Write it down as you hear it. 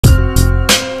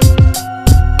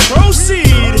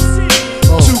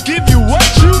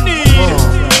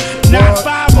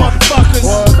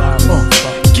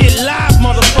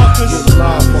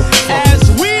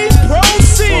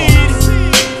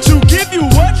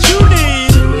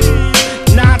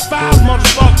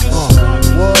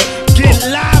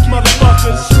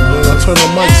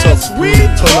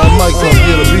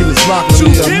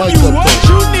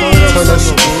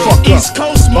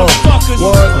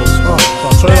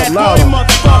boy,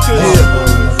 motherfuckers.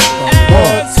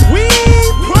 As we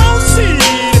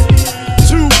proceed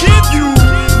to give you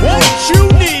what you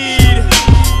need.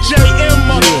 JM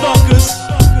motherfuckers.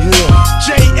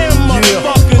 JM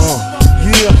motherfuckers.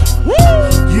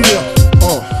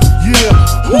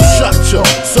 Who shot ya?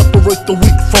 Separate the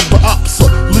weak from the opsa.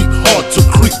 Leak hard to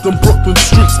creep them Brooklyn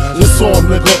streets. It's on,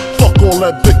 nigga. Fuck all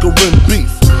that bickering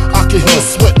beef. I can hear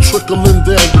sweat trickling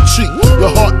down your cheek.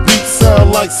 Your heartbeat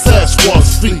sound like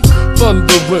Sasquatch feet.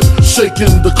 Thundering,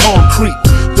 shaking the concrete.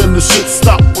 Then the shit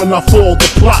stop when I fall the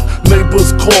plot.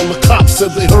 Neighbors call the cops,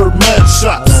 said they heard mad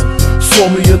shots. Saw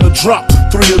me in the drop,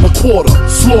 3 1/4.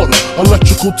 Slaughter,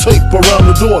 electrical tape around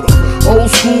the daughter.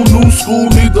 Old school, new school,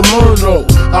 need to learn though.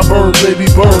 I burn, baby,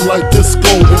 burn like disco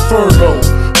inferno.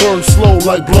 Burn slow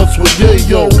like blunts with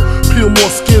yayo. Peel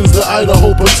more skins than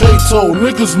Idaho potato.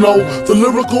 Niggas know the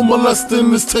lyrical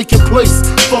molesting is taking place.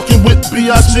 Fucking with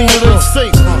B.I.G, it ain't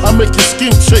safe. I make your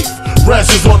skin chafe.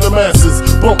 Rashes on the masses,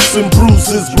 bumps and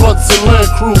bruises, blunts and Land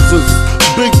Cruisers.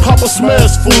 Big Papa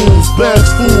smash fools, bash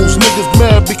fools. Niggas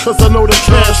mad because I know the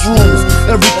cash rules.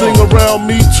 Everything around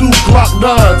me, 2 Glock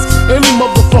 9s. Any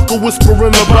motherfucker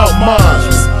whispering about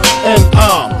mines. And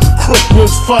I'm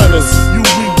Crooklyn's finest. You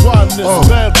rewind this,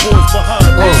 bad boys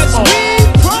behind us. As we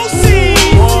proceed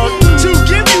to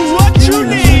give you what you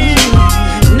need.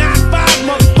 Not 5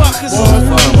 motherfuckers.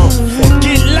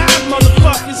 Get live,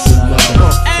 motherfuckers.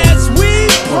 As we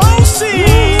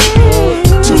proceed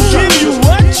to give you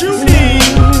what you need.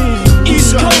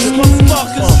 East Coast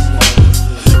motherfuckers.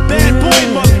 Bad boy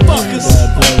motherfuckers.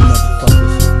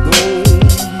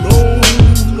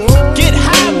 Get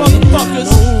high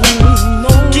motherfuckers.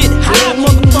 Get high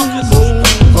motherfuckers.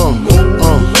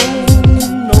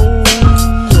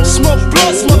 Smoke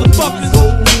blunts motherfuckers.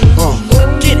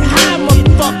 Get high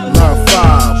motherfuckers.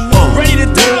 9-5. Ready to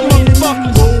die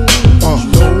motherfuckers.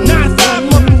 9-5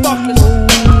 motherfuckers.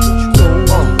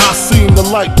 I seen the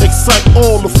light excite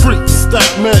all the freaks.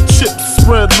 Stack mad chips,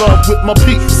 spread love with my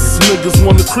peeps. Niggas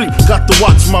wanna creep, got to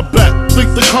watch my back.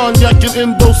 Think the cognac and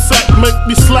Indo sack make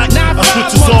me slack. I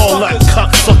switches all that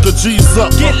cocksucker G's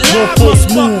up. One false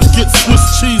move, get Swiss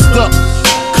cheesed up.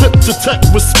 Clip to tech,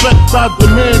 respect I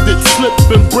demand it. Slip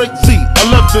and break the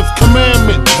 11th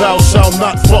commandment. Thou shalt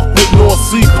not fuck with North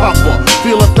Sea Papa.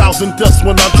 Feel 1,000 deaths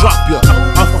when I drop ya.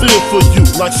 I feel for you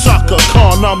like Shaka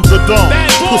Khan, I'm the Don.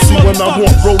 Pussy when I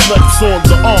want Rolex on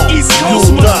the arm.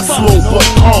 You'll die slow but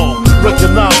calm.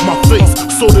 Recognize my face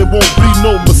so there won't be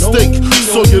no mistake.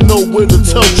 So you know where to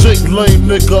tell Jake, lame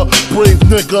nigga, brave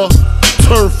nigga.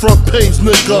 Turn front page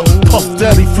nigga, Puff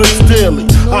Daddy flips daily.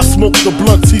 I smoke the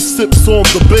blunts, he sips on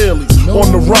the Baileys.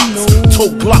 On the rocks,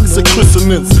 tote Glocks and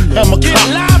christenings. Hammer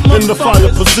cop in the fire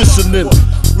positioning.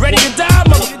 Ready to die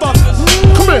motherfuckers.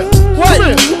 Come here, What? come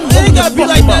here. It ain't gotta be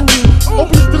like that. Oh,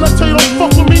 did I tell you don't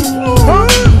fuck with me? Huh?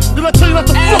 Did I tell you not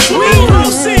to fuck As with we me?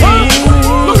 proceed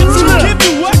Look at you to there. give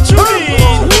you what you need.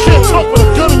 Can't talk with a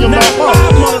gun in your mouth, huh?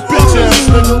 Bitch ass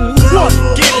nigga. What?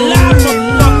 Get live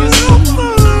motherfuckers.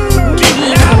 Get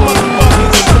live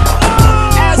motherfuckers.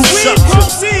 As we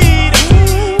proceed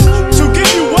to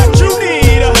give you what you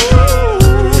need.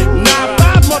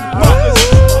 9-5 motherfuckers.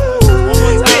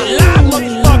 Get live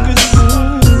motherfuckers.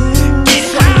 Get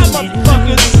high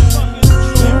motherfuckers.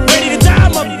 Ready to die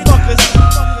motherfuckers.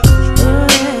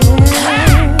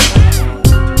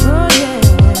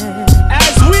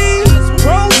 As we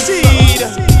proceed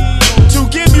to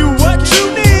give you what you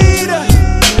need.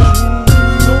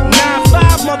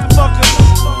 9-5 motherfuckers.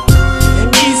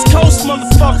 East Coast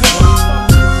motherfuckers.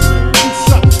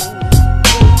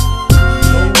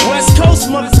 West Coast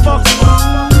motherfuckers.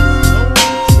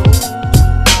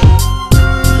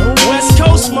 West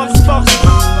Coast motherfuckers.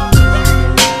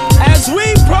 As we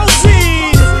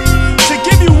proceed to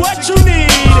give you what you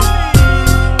need.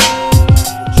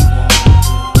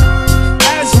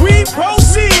 As we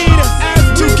proceed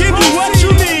to give you what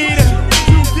you need.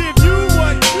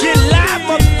 Get live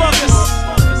motherfuckers.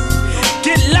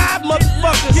 Get live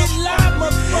motherfuckers.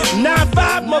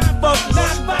 9-5 motherfuckers.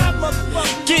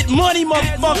 Get money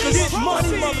motherfuckers.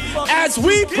 As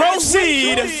we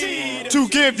proceed to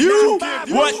give you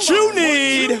what you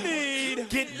need.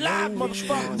 Get live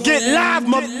motherfuckers. Get live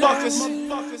motherfuckers.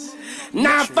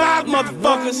 9-5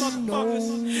 motherfuckers.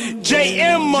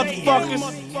 JM motherfuckers.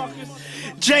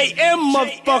 JM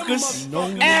motherfuckers.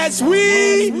 As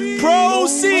we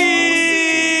proceed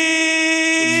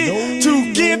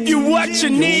to give you what you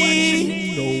need.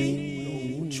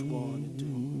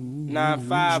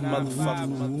 9-5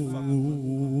 motherfuckers.